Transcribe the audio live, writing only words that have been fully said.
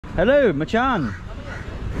Hello, Machan.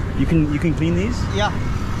 You can clean these? Yeah.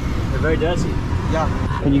 They're very dirty.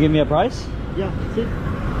 Yeah. Can you give me a price? Yeah. See?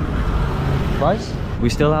 Price? We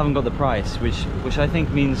still haven't got the price, which I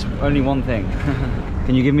think means only one thing.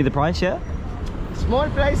 Can you give me the price yet? Small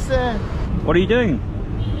price. What are you doing?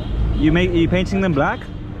 Are you painting them black?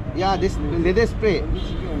 Yeah, this leather spray.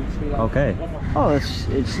 Okay. Oh,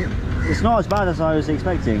 it's not as bad as I was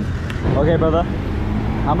expecting. Okay, brother.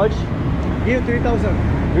 How much? Give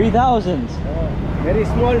 3,000. 3,000. Very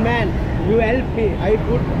small man. You help me. I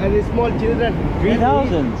put very small children.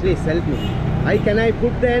 3,000. Please help me. Can I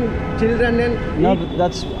put then children and No, but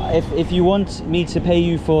that's if you want me to pay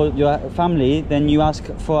you for your family, then you ask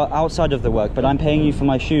for outside of the work. But I'm paying you for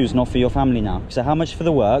my shoes, not for your family now. So how much for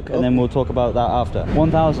the work, and then we'll talk about that after.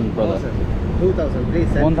 1,000, brother. 2,000, please.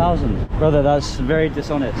 1,000, brother. That's very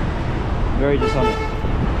dishonest. Very dishonest.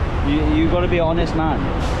 You got to be an honest man.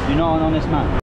 You're not an honest man.